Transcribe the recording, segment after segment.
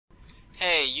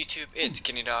Hey YouTube, it's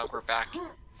Kidneydog, we're back,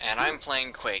 and I'm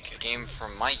playing Quake, a game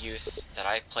from my youth that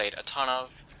I've played a ton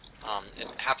of. It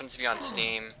happens to be on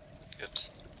Steam.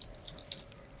 Oops.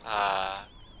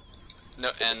 No,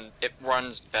 and it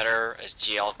runs better as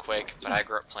GL Quake, but I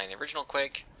grew up playing the original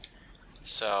Quake,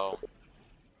 so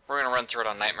we're gonna run through it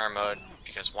on Nightmare mode,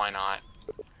 because why not?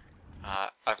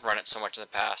 I've run it so much in the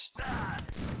past.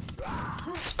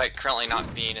 Despite currently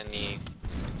not being in the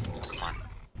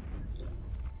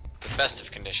best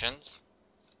of conditions.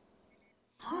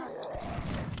 I've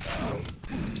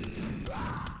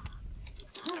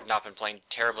not been playing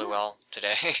terribly well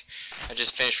today. I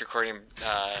just finished recording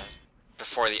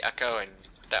before the echo and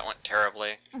that went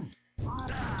terribly.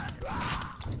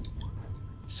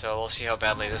 So we'll see how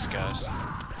badly this goes.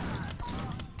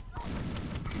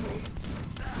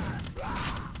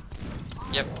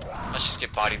 Yep, let's just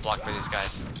get body blocked by these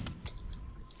guys.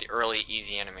 The early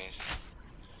easy enemies.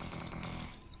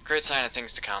 Great sign of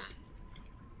things to come.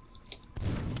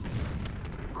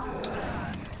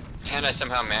 And I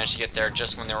somehow managed to get there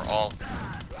just when they were all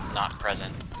not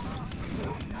present.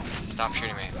 Stop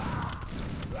shooting me.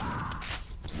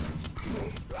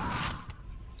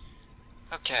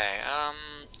 Okay,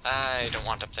 I don't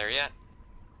want up there yet.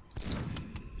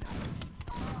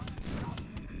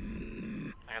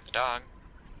 I got the dog.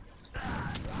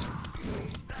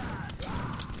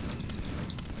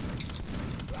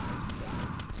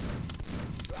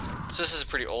 So this is a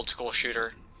pretty old school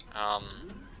shooter.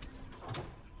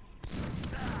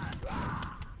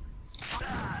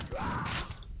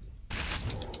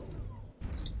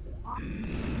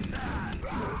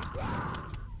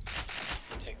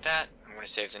 Take that. I'm going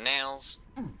to save the nails.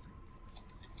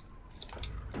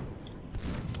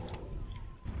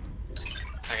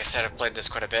 Like I said, I've played this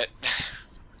quite a bit.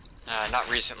 Not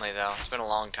recently though. It's been a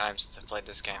long time since I've played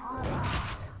this game.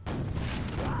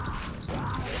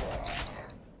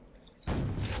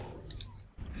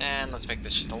 And let's make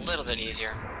this just a little bit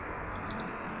easier.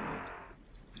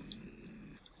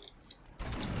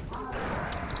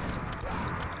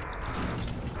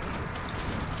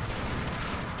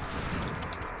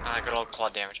 Good old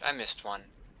quad damage. I missed one.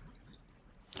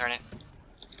 Darn it.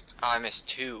 Oh, I missed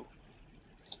two.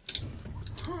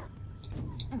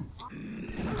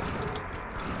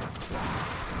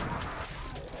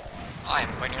 I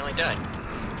am quite nearly dead.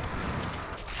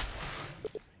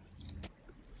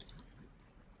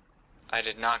 I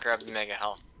did not grab the mega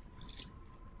health.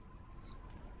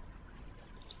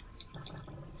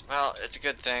 Well, it's a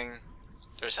good thing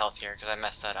there's health here, because I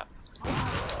messed that up.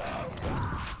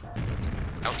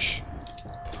 Ouch.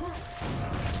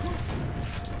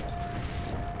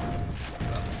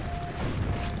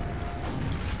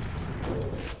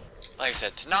 Like I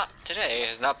said, today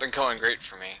has not been going great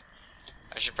for me.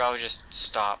 I should probably just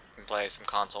stop and play some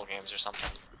console games or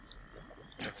something.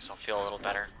 Make myself feel a little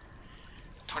better.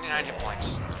 29 hit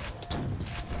points.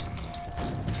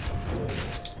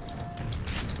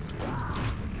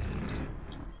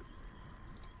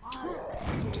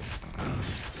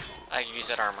 I can use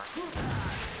that armor.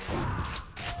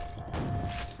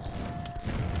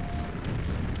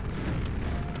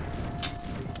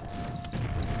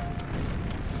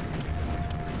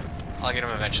 I'll get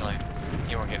him eventually.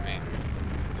 He won't get me.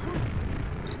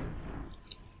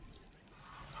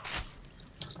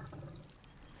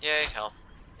 Yay, health.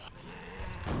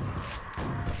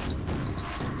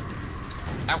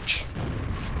 Ouch.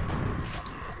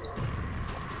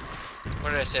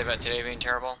 What did I say about today being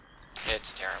terrible?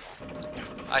 It's terrible.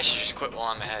 I should just quit while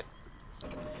I'm ahead.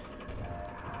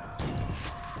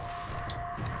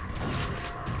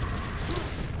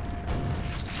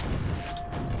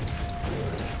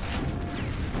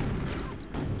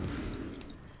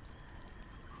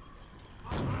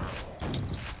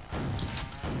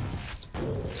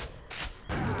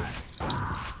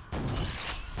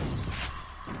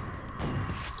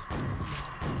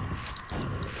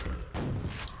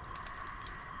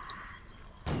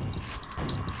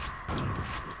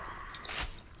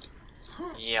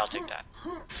 Yeah, I'll take that.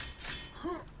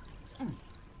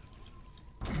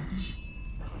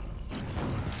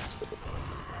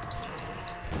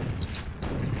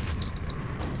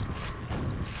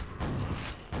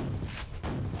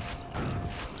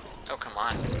 Oh, come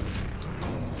on.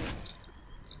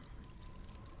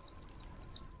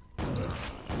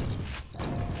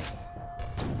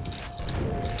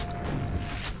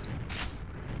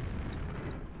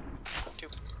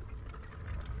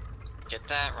 Get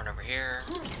that, run over here,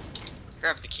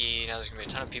 grab the key. Now there's gonna be a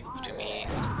ton of people between me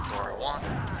and where I want.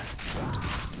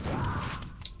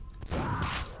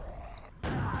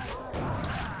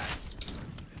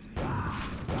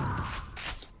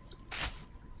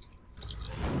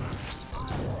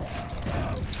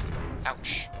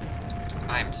 Ouch.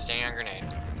 I'm standing on a grenade.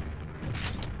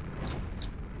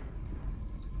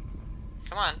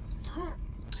 Come on.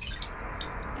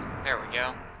 There we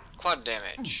go. Quad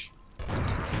damage.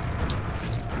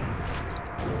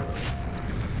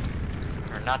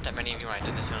 There are not that many of you when I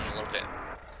did this in a little bit.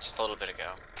 Just a little bit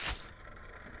ago.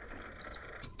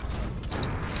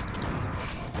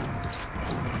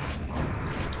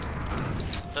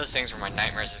 Those things were my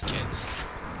nightmares as kids.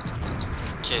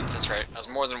 Kids, that's right. I was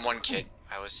more than one kid.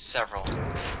 I was several.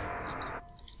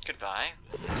 Goodbye.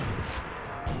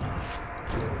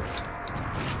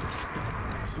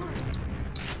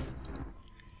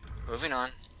 Moving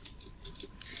on.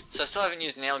 So I still haven't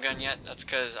used nail gun yet. That's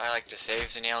because I like to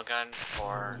save the nail gun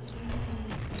for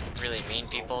really mean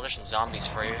people. There's some zombies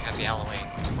for you. Happy Halloween.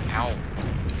 Ow.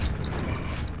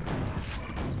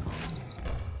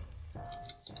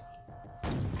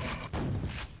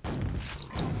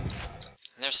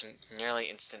 And there's some nearly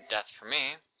instant death for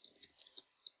me.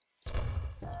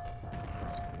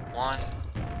 1,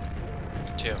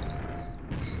 2.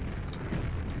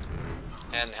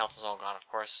 And the health is all gone, of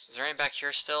course. Is there any back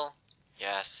here still?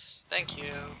 Yes. Thank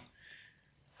you.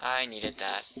 I needed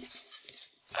that.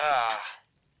 Ah.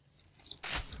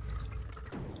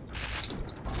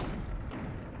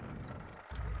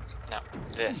 No,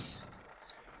 this.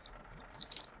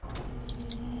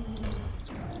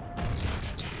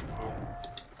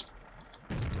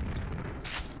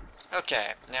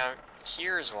 Okay, now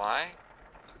here's why.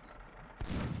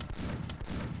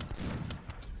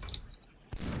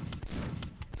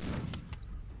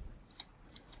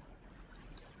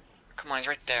 Come on, he's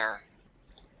right there.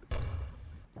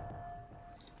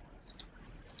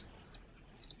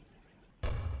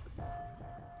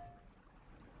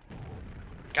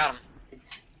 Got him.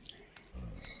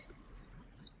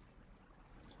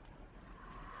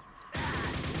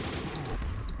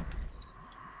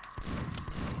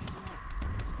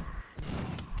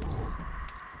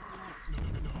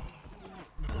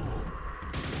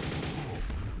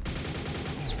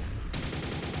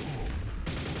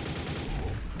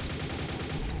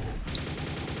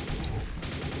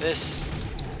 This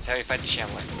is how you fight the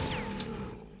Shambler.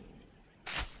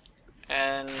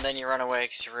 And then you run away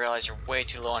because you realize you're way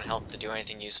too low on health to do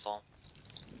anything useful.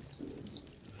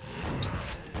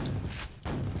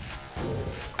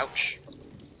 Ouch.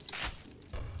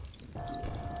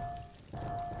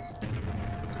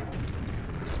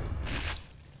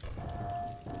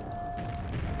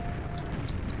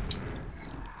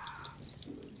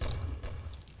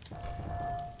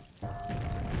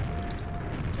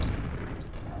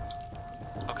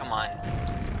 Oh, come on.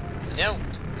 No!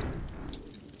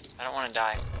 I don't want to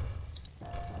die.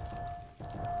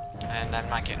 And I'm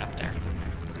not getting up there.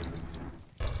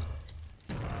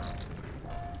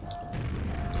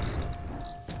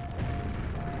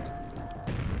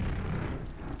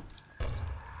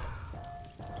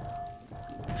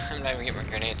 I'm not even getting my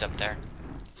grenades up there.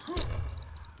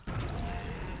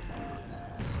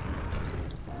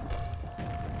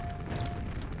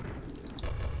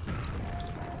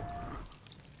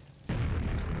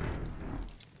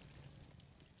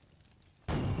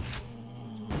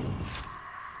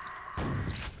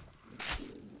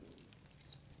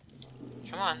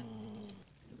 Come on.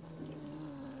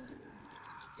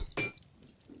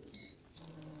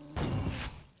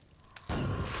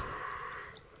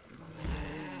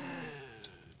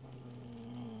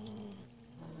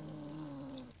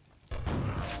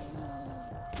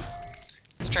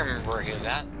 Let's try to remember where he was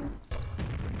at.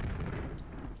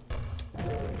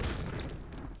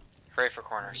 Hooray for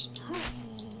corners.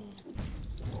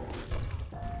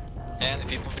 And the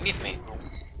people beneath me.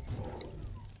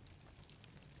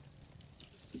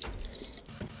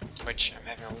 Which I'm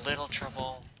having a little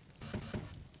trouble.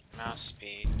 Mouse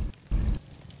speed.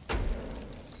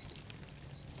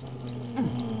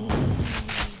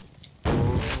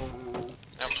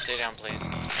 Nope, stay down, please.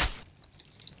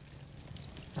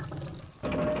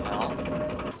 Health.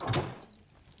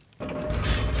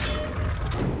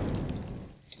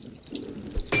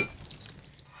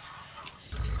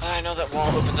 I know that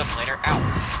wall opens up later. Ow!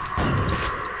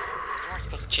 You weren't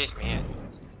supposed to chase me in.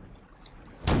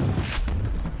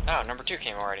 Oh, number 2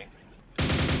 came already.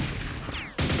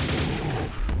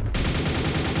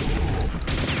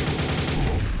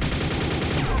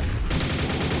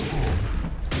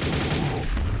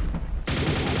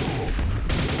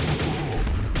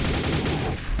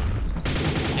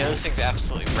 Yeah, those things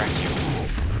absolutely wreck you.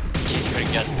 In case you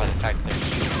couldn't guess by the fact that they're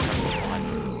huge and covered in blood.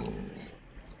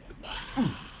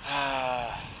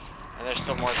 And there's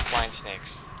still more of the flying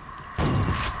snakes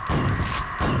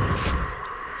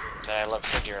that I love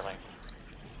so dearly.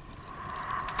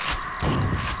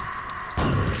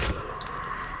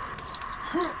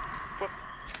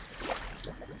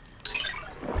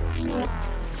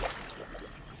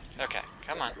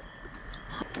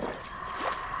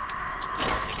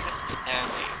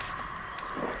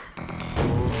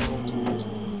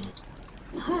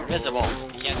 invisible.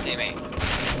 You can't see me.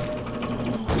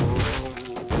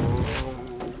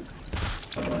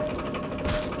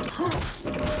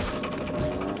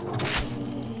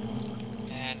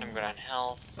 And I'm good on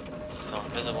health. Still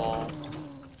invisible.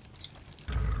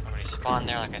 Nobody spawned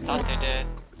there like I thought they did.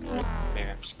 Maybe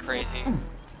I'm just crazy.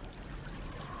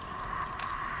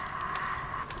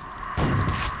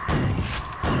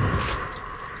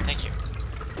 Thank you.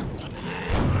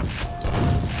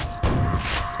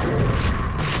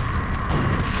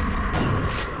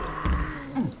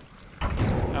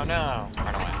 Oh no!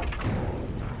 Run away.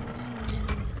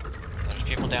 There's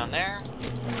people down there.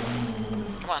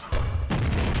 Come on.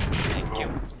 Thank you.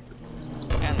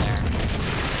 And there.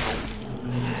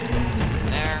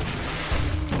 And there.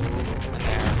 And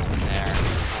there. And there.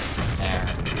 There.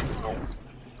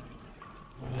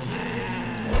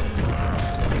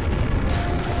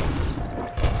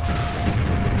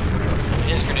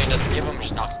 His grenade doesn't give him,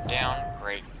 just knocks him down.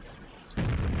 Great.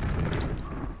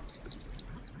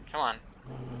 Come on.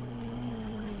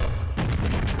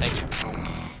 Thank you.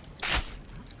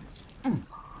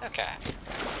 Okay.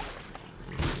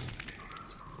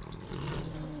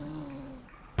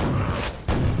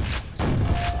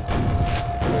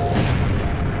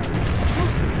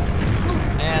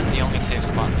 And the only safe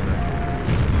spot in the room.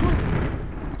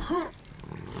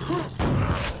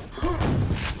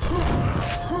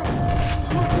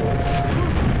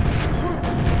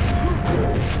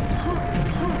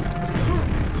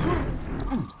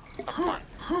 Oh, come on.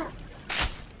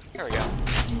 Here we go.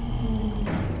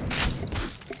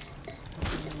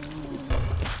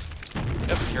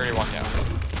 Yep, he already walked out.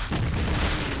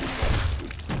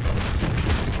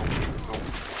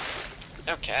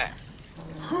 Okay.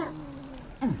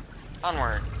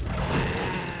 Onward.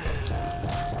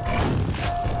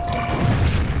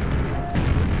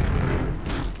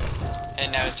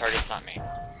 And now his target's not me.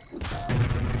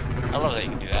 I love that you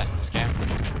can do that in this game.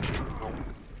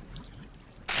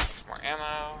 Take some more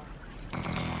ammo.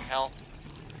 Take some more health.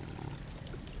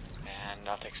 And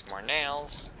I'll take some more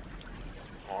nails.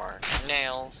 More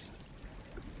nails.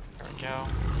 There we go.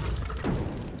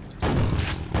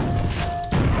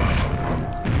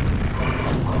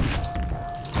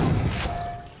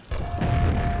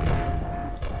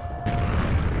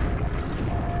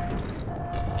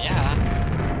 Yeah.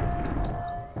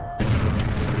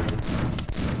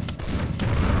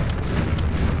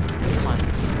 Come on.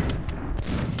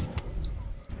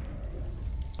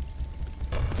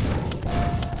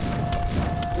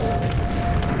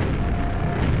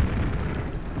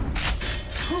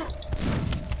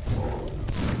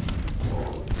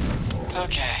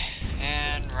 Okay,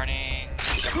 and running,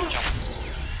 jump, jump.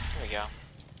 There we go.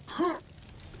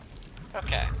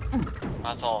 Okay, well,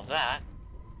 that's all of that.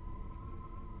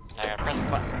 Now I gotta press the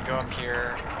button, go up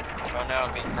here. Oh no,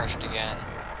 I'm being crushed again.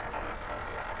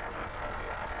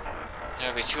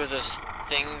 There'll be two of those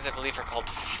things I believe are called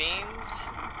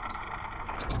fiends.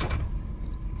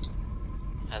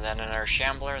 And then another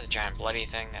shambler, the giant bloody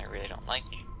thing that I really don't like.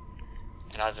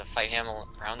 And I'll have to fight him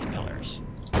around the pillars.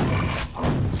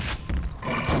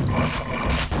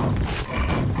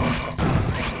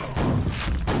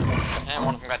 And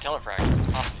one of them got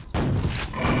telefragged. Awesome.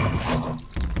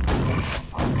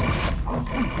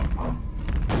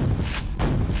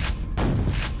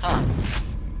 Huh.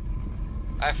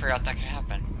 I forgot that could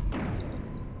happen.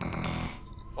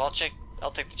 Well,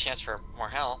 I'll take the chance for more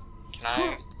health. Can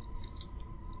I?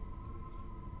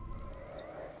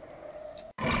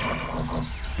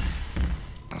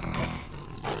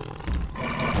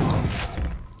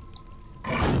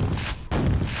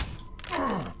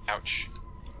 Ouch.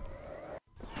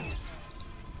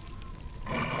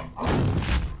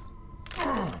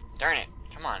 Darn it.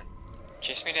 Come on.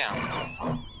 Chase me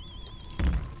down.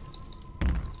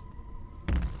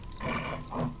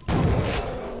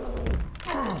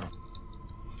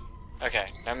 Okay,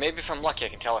 now maybe if I'm lucky I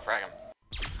can telefrag him.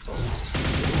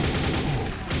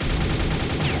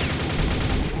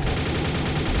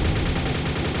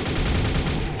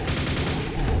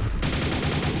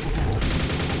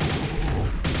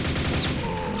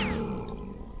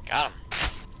 Got him.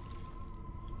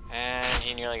 And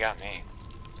he nearly got me.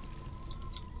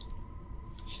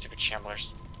 Stupid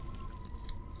shamblers.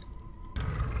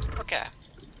 Okay.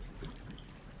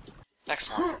 Next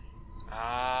one.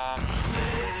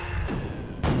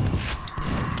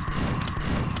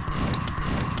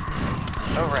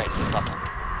 Oh right, this level.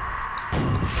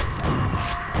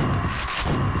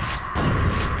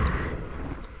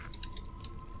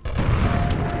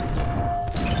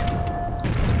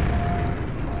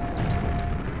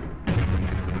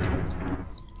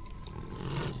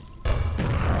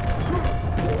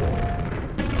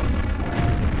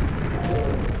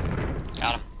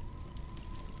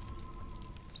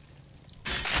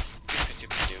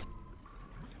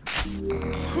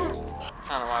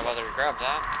 grab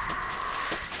that.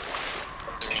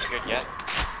 Ain't good yet.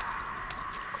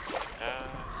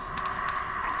 Those.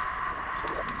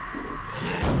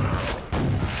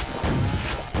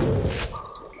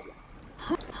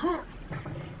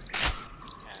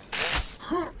 And this.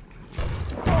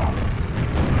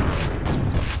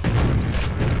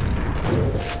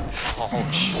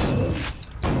 Ouch.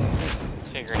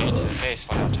 Take a grenade to the face,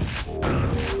 why not?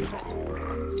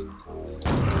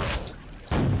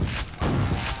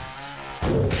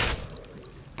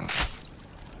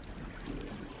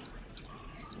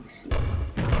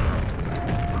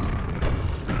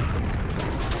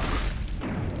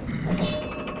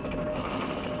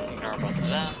 Ignore both of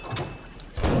them.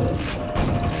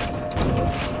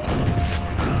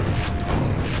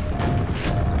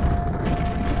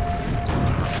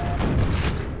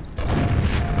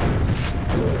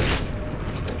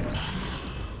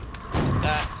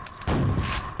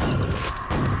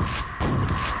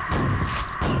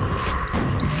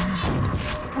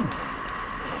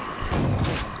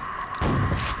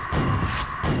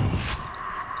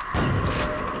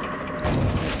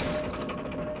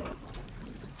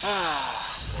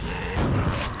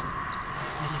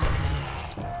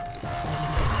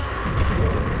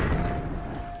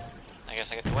 I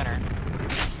guess I get the winner.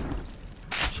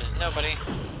 Which is nobody.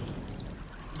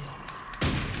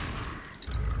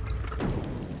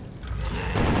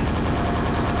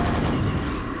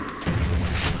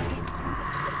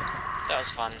 That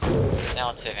was fun. Now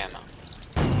let's save ammo.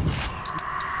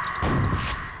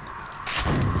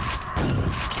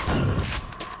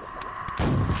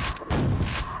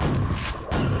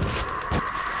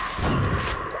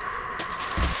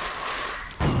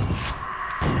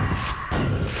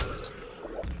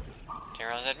 Didn't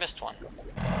realize I'd missed one.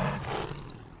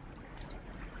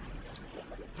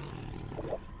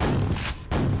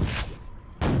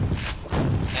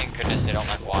 Thank goodness they don't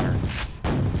like water.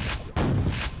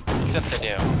 Except they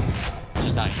do.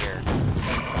 Just not here.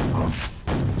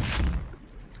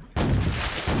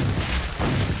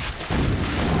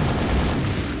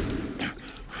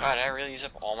 Wow, did I really use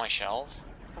up all my shells?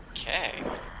 Okay.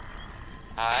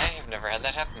 I have never had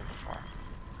that happen before.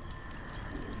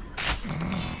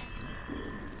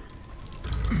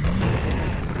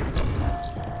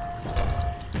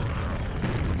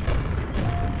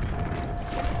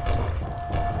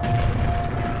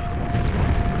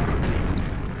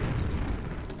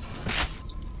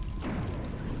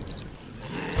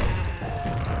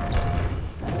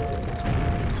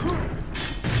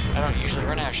 I don't usually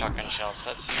run out of shotgun shells.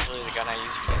 That's usually the gun I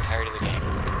use for the entirety of the game.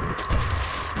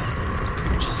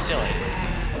 Which is silly,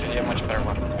 because you have much better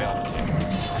weapons available to you.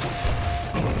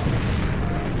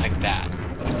 Like that.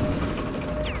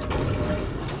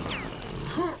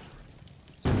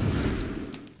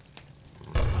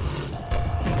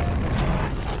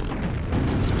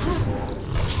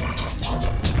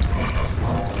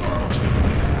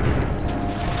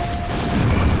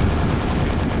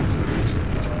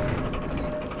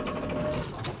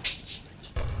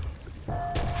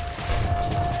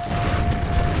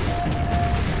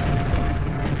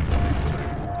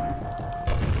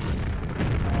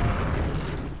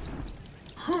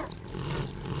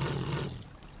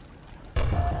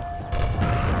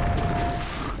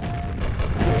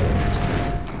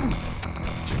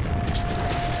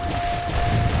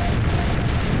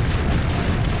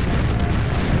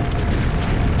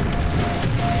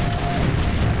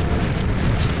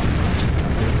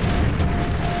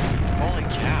 Holy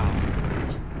cow.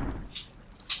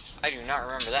 I do not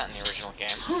remember that in the original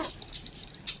game.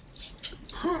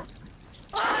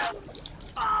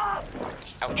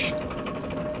 Ouch.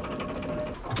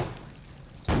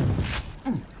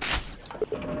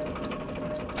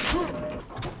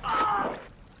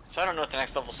 So I don't know what the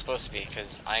next level's supposed to be,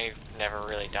 because I've never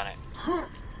really done it. I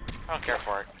don't care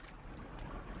for it.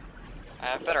 I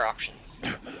have better options.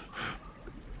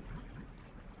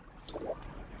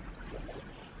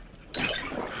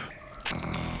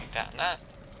 Take that and that.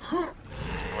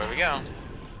 Away we go.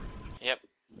 Yep,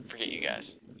 forget you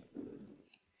guys.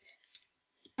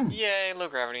 Yay, low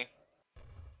gravity.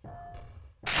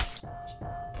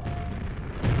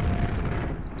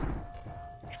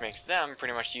 Which makes them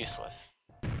pretty much useless.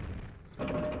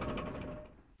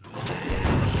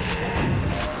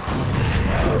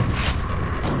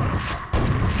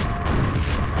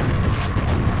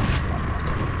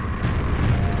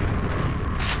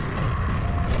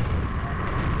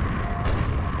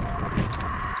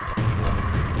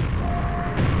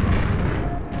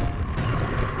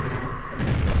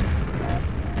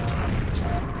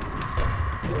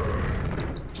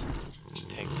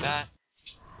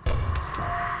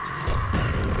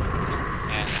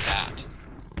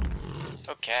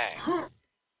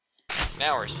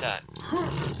 Now we're set.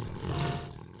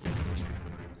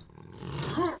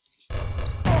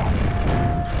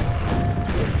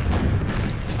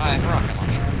 I have a rocket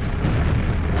launcher.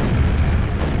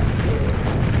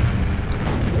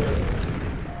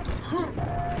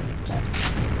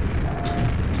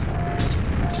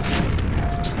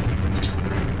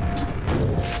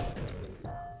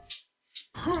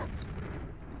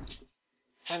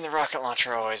 And the rocket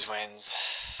launcher always wins.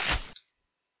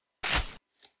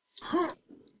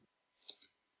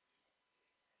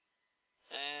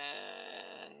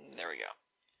 And there we go.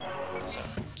 So,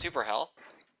 super health.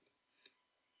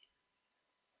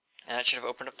 And that should have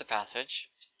opened up the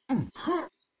passage.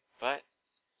 But...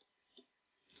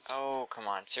 oh, come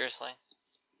on, seriously?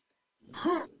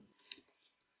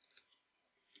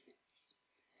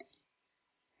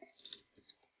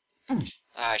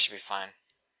 I should be fine.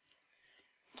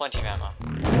 Plenty of ammo.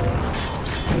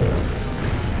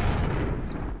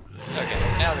 Okay,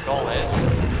 so now the goal is...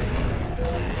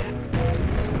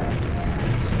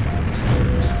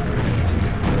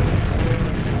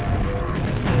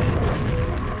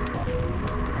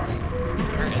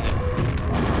 where is it?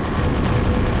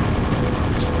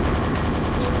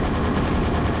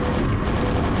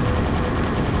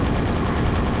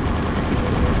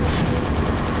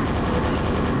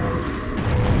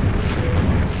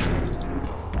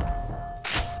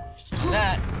 And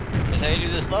that is how you do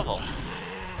this level.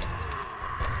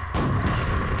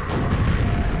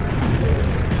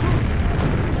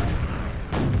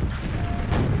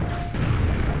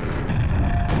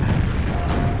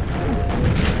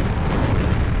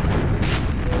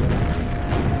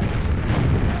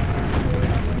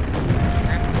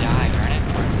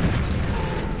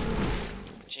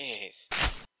 Jeez.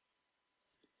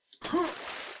 I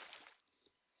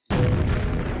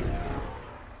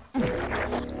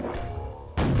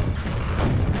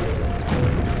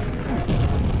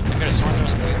could have sworn there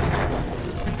was something in there.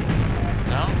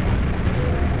 No?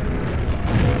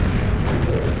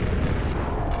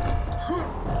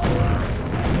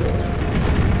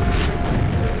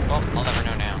 Well, I'll never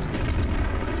know now.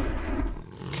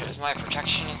 Because my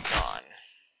protection is gone.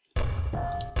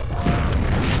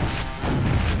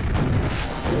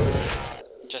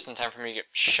 Just in time for me to get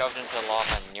shoved into the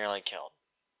lava and nearly killed.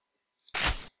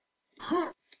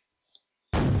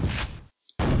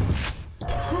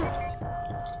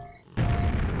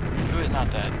 Who is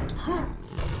not dead?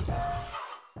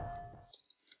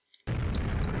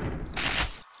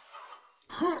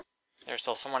 There's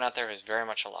still someone out there who's very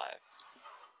much alive.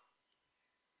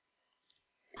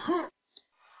 No.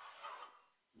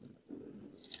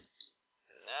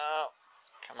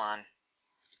 Come on.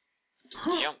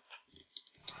 Jump.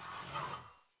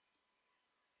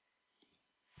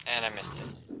 And I missed it.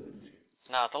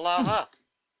 Not the lava!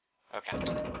 Okay.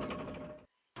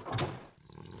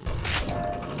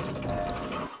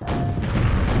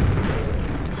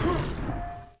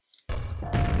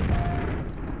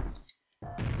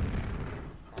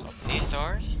 Open these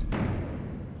doors.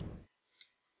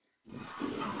 I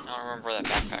don't remember where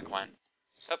that backpack went.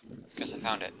 Oh, guess I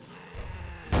found it.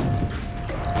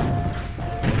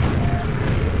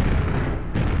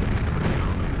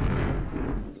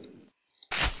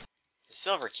 The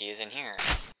silver key is in here.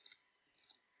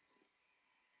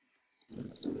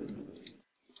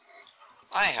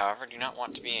 I, however, do not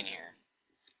want to be in here.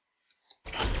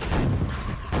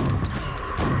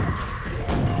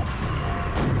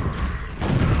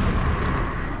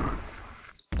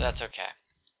 But that's okay.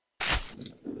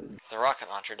 Because the rocket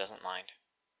launcher doesn't mind.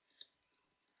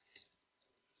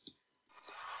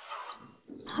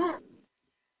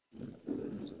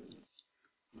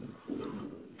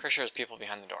 Pretty sure there's people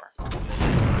behind the door.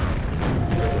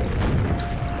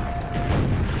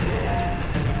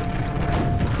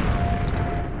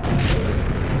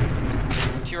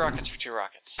 Two rockets for two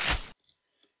rockets.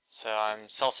 So I'm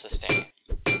self-sustaining.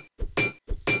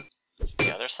 Is it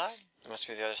the other side? It must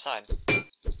be the other side.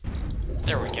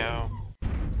 There we go.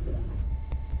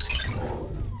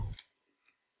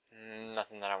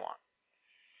 Nothing that I want.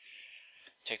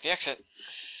 Take the exit.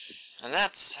 And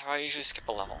that's how I usually skip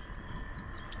a level.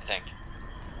 I think.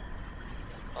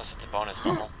 Unless it's a bonus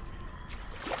level.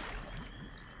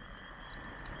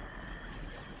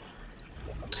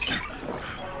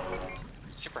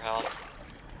 Super health.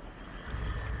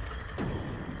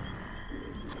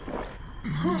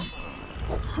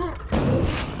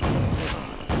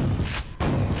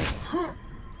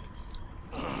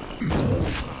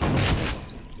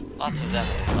 Lots of them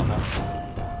in this level.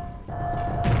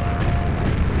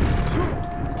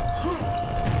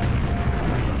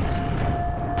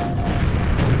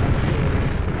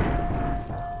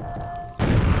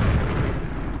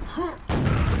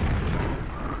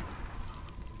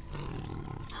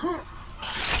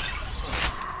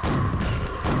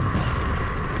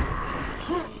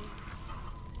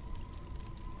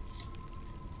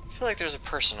 feel like there's a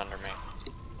person under me.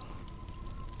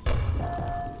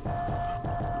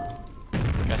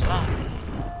 Guess not.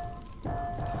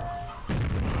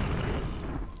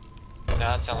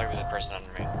 No, it sounds like there's a person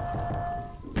under me.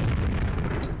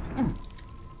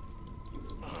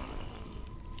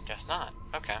 Guess not.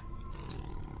 Okay.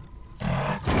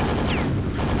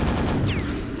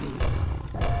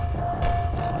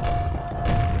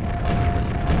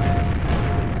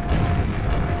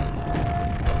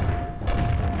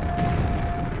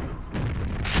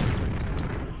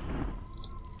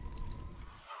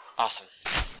 Awesome.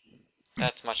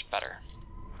 That's much better.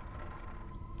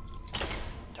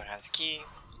 Don't have the key.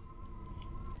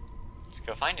 Let's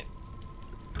go find it.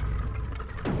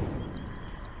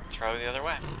 Let's row the other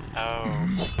way. Oh.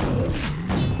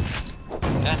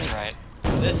 That's right.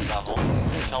 This level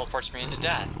teleports me into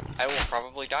death. I will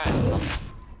probably die in this level.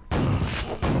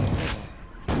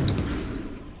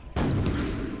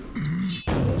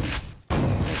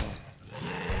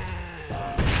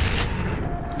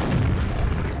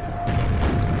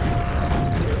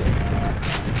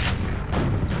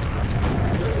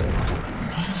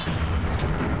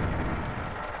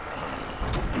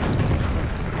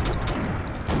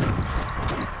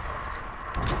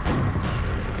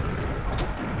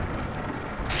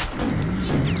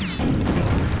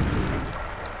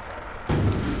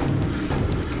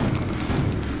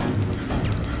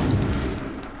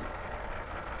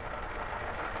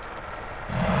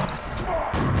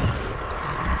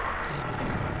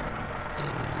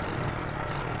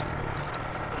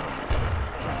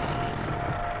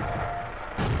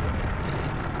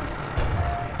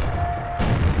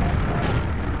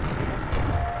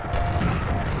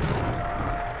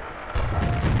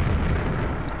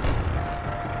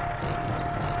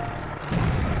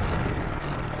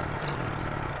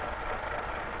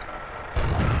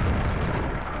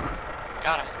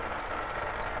 Got him.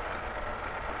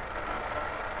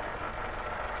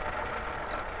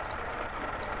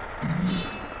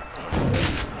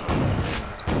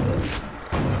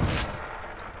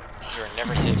 You're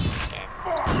never safe in this game.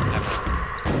 Ever.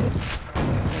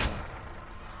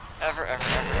 Ever, ever, ever,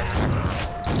 ever, ever.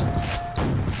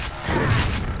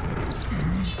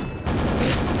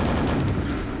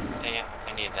 Dang it, I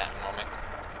needed that in a moment.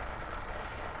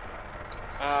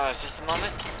 Is this the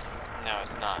moment? No,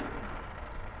 it's not.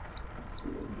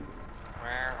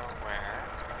 Where, oh where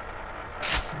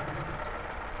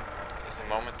is the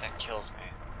moment that kills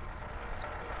me?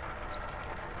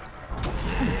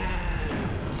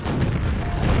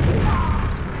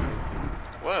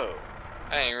 Whoa!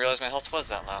 I didn't even realize my health was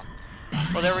that low.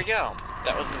 Well, there we go.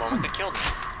 That was the moment that killed me.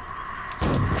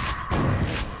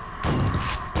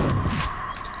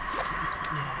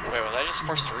 Wait, was I just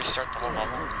forced to restart the whole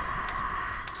level?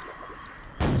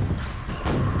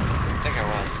 I think I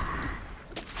was.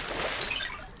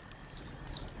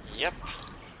 Yep.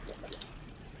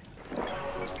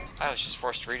 I was just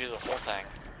forced to redo the whole thing.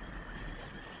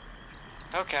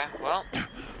 Okay, well.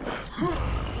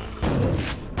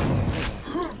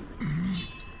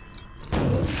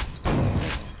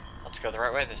 Let's go the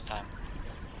right way this time.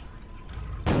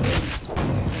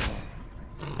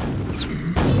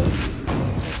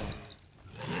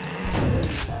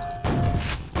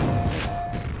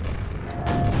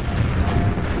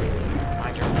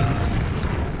 Mind your own business.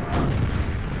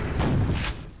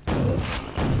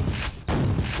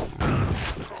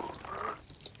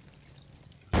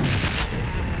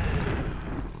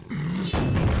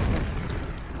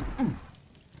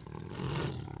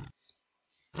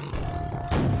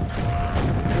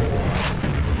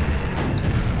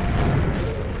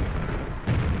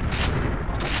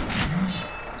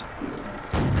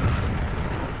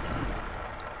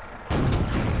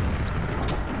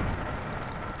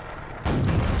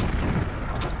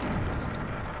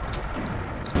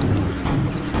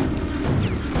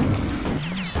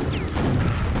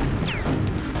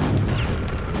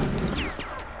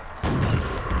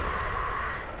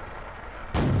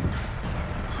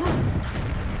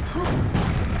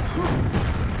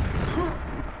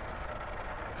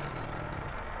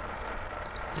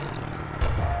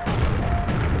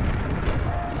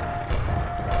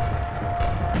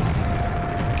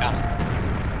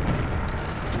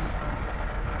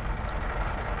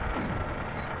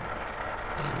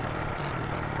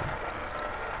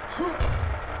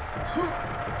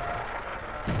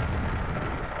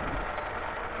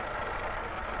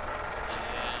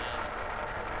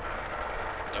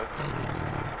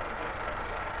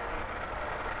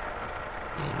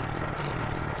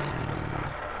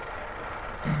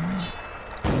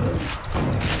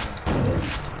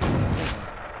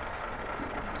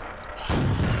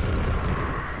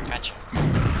 Gotcha.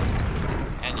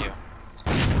 And you.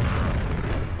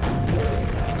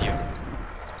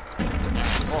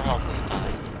 full health this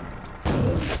time.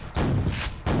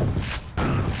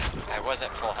 I was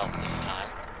at full health this time.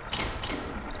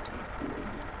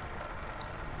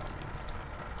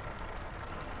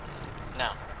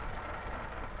 No.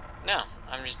 No,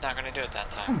 I'm just not gonna do it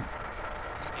that time.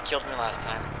 It killed me last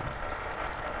time.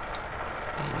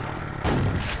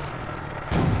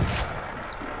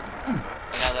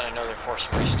 And now that I know they're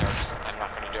forcing restarts, I'm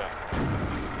not gonna do it.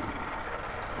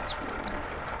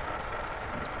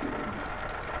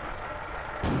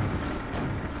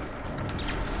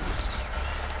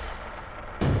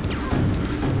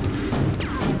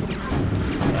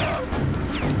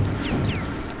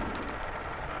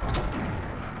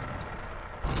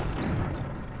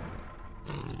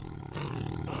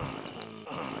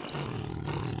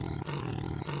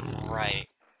 Right.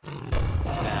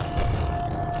 Now.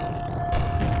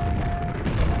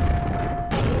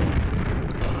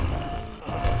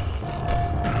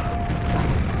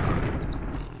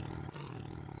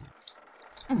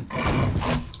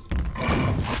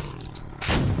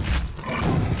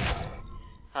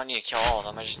 I don't need to kill all of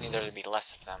them, I just need there to be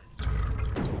less of them.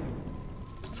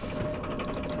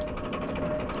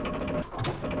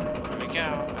 Here we go.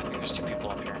 I think there's 2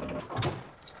 people up here.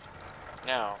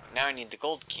 No, now I need the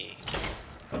gold key.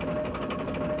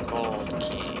 Gold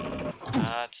key.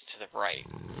 That's to the right.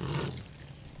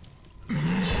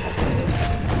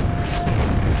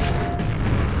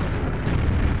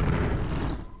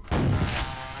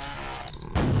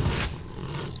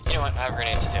 You know what? I have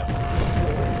grenades too.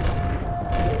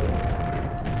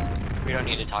 We don't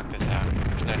need to talk this out.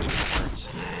 There's no need for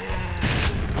words.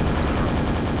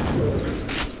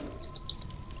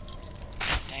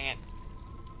 Dang it.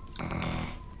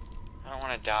 I don't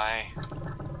want to die.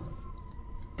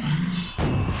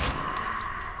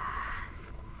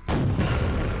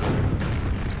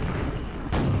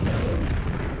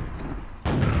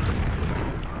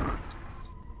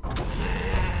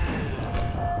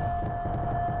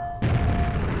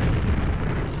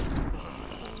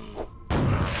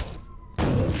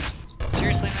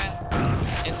 Seriously, man?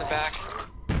 In the back?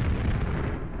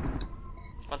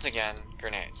 Once again,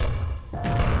 grenades.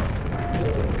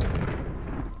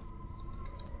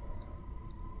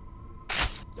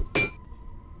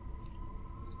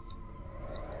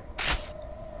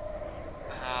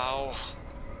 Ow.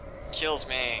 Kills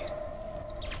me.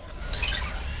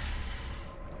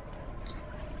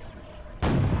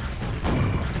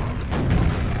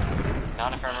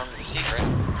 Not if I remember the secret.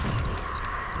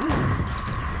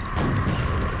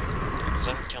 It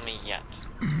doesn't kill me yet.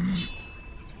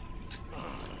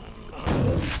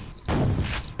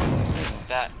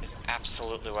 That is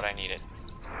absolutely what I needed.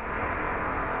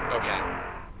 Okay.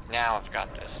 Now I've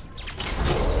got this.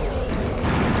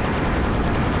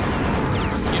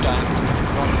 You die.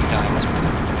 You don't need to die.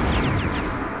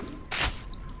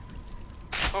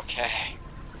 Okay.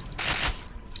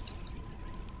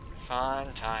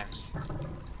 Fun times.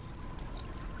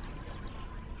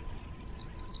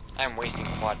 I'm wasting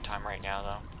quad time right now,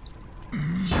 though.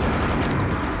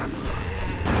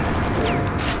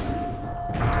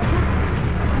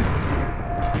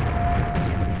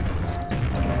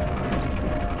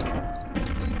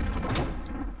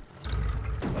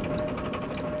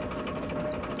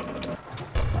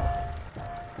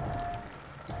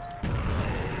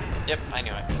 Yep, I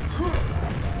knew it.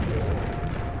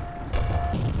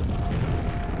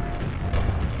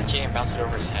 You can't even bounce it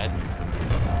over his head.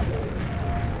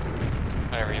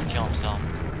 Whatever, he'll kill himself.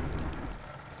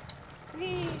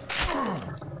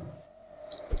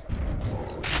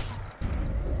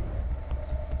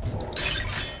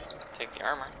 Take the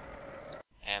armor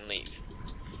and leave.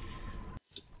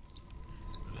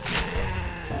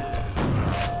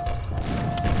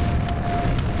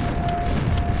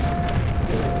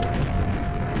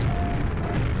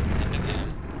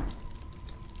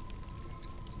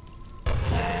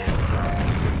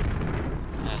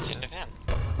 That's the end of him.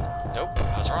 Nope,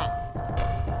 I was wrong.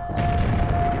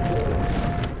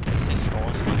 His skull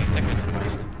is slightly thicker than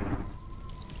most.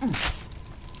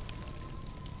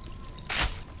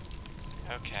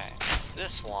 Okay,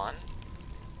 this one...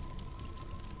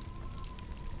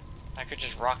 I could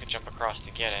just rocket jump across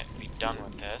to get it and be done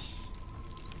with this.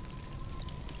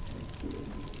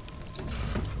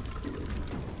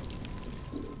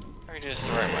 Let me do this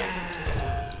the right way.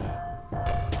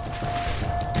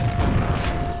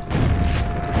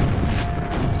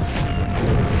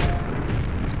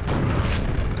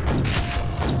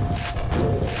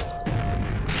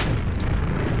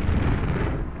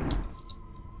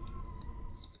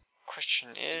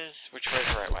 Question is, which way is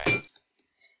the right way?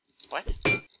 What?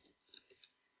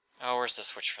 Oh, where's the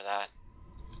switch for that?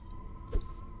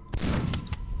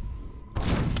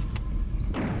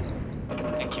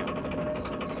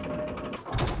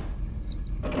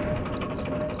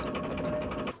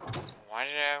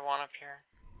 I want up here?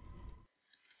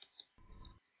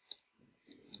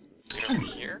 Get over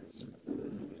here?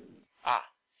 Ah,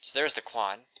 so there's the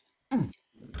quad.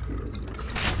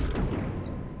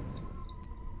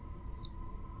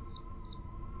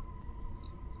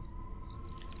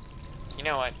 You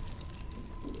know what?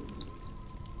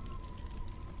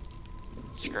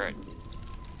 Screw it.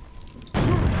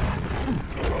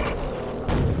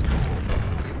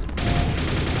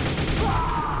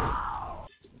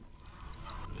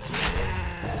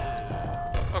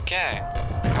 Okay,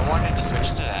 I wanted to switch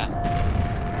to that.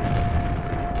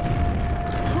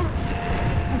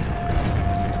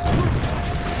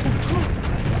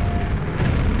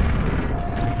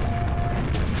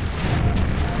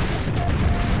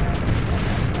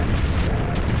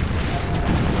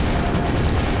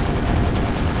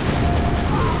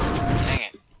 Dang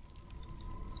it.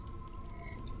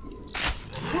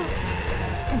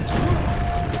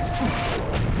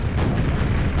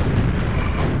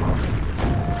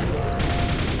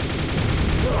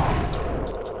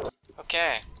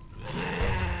 Okay.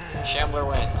 Shambler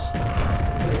wins.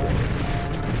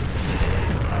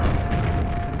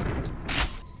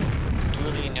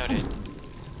 Duly noted.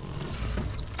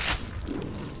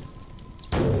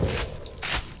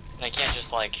 And I can't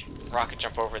just, like, rocket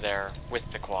jump over there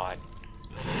with the quad.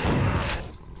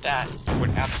 That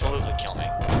would absolutely kill me.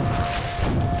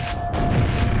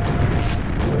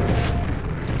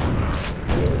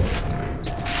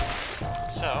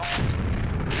 So...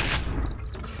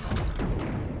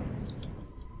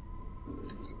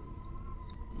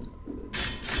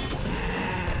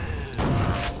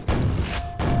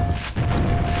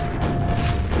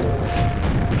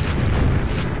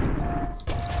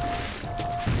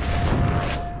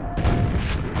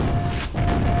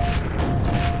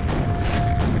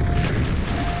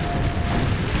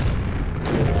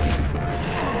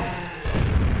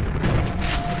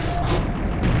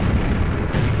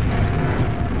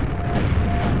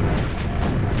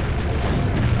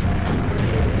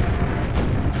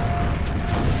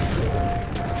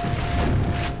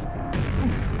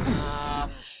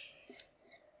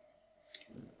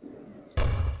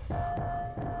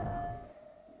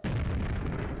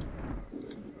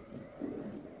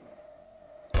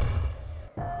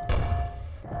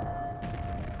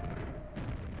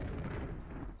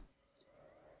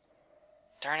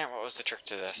 Darn it, what was the trick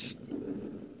to this?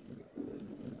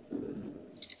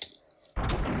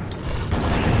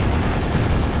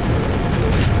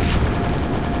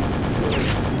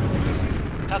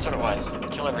 That's what it was.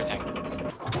 Kill everything.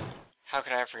 How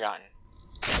could I have forgotten?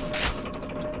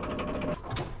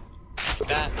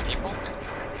 That, people?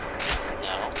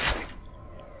 No.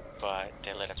 But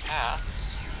they lit a path.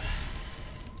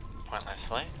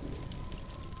 Pointlessly.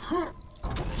 You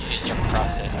just jump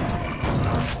across it.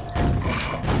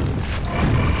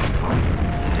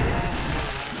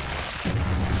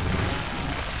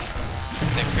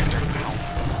 Take a picture. Ow.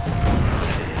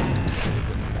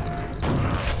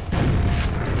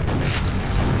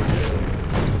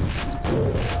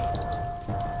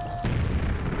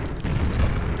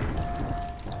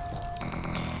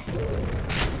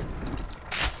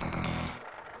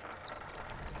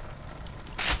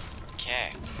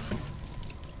 Okay.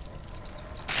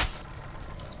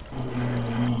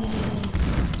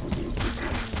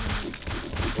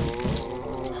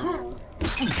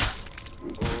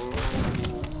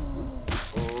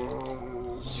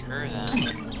 Screw that.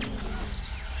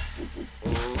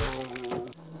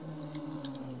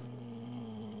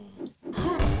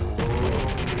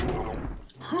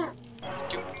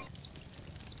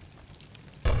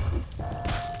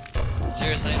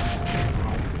 Seriously? I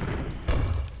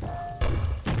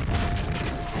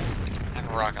have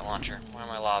a rocket launcher. Why am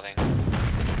I lobbing?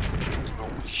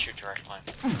 Just shoot directly.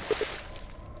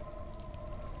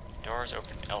 Doors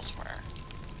open elsewhere.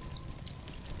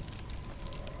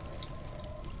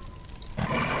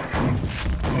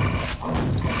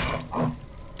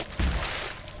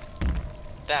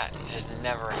 That has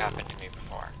never happened to me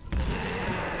before.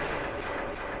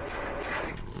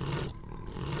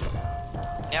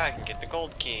 Now I can get the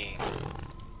gold key.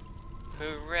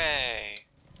 Hooray!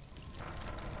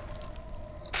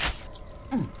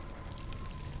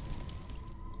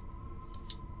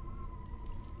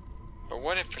 But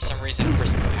what if for some reason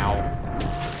ow,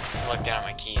 I look down at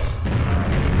my keys.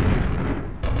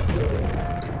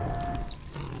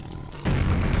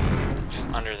 Just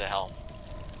under the health.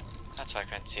 That's why I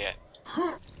couldn't see it.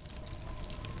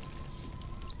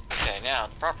 Okay, now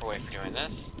the proper way for doing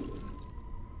this.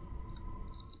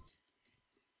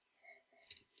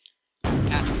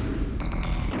 Tap.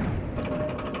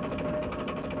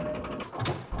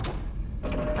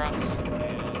 Across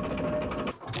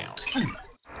and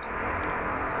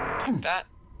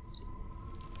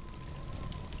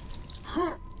Yeah.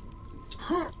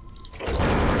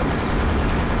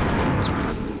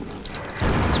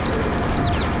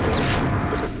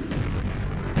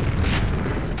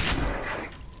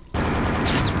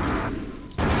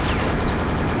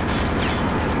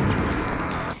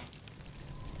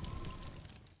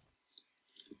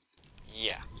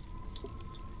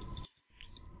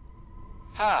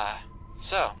 Ha!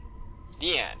 So,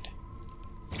 the end.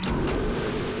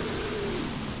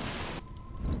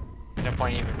 No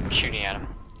point even shooting at him.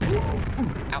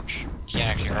 Ouch. Can't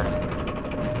actually hurt him.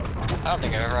 I don't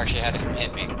think I've ever actually had him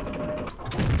hit me.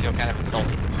 I feel kind of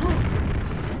insulted.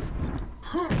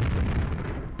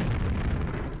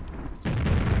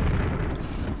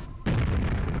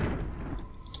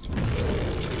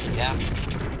 Zap.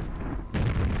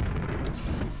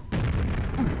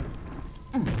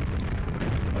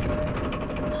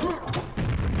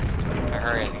 If I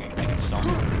hurry, I think I can make it stall.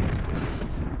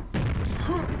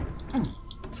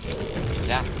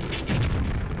 Zap.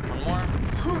 One more.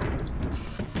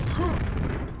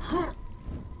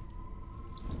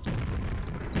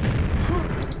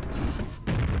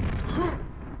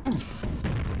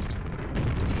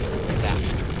 Zap.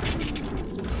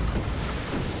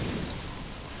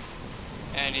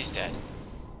 And he's dead.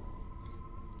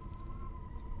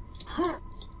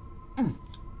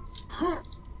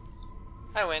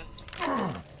 I win.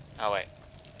 Oh wait,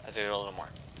 let's do it a little more.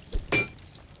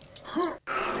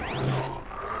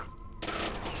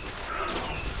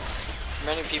 For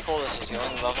many people, this was the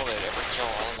only level they'd ever kill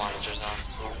all the monsters on.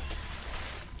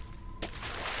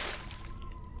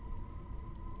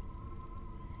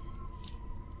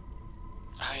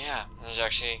 Oh yeah, there's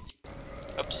actually...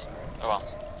 Oops. Oh well.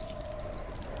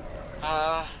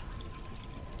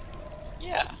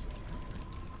 Yeah.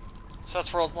 So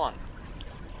that's World 1.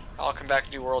 I'll come back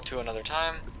and do World 2 another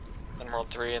time, then World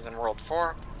 3, and then World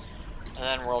 4, and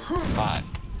then World 5.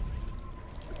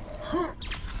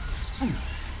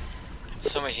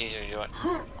 It's so much easier to do it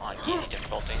on easy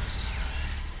difficulty.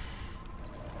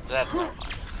 But that's no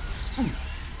fun.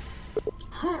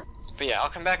 But yeah, I'll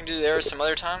come back and do theirs some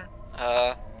other time.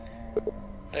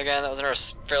 Again, that was another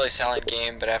fairly silent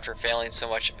game, but after failing so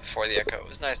much before the echo, it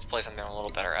was nice to play something I'm a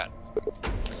little better at.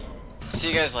 See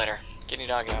you guys later.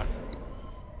 Kidneydog out.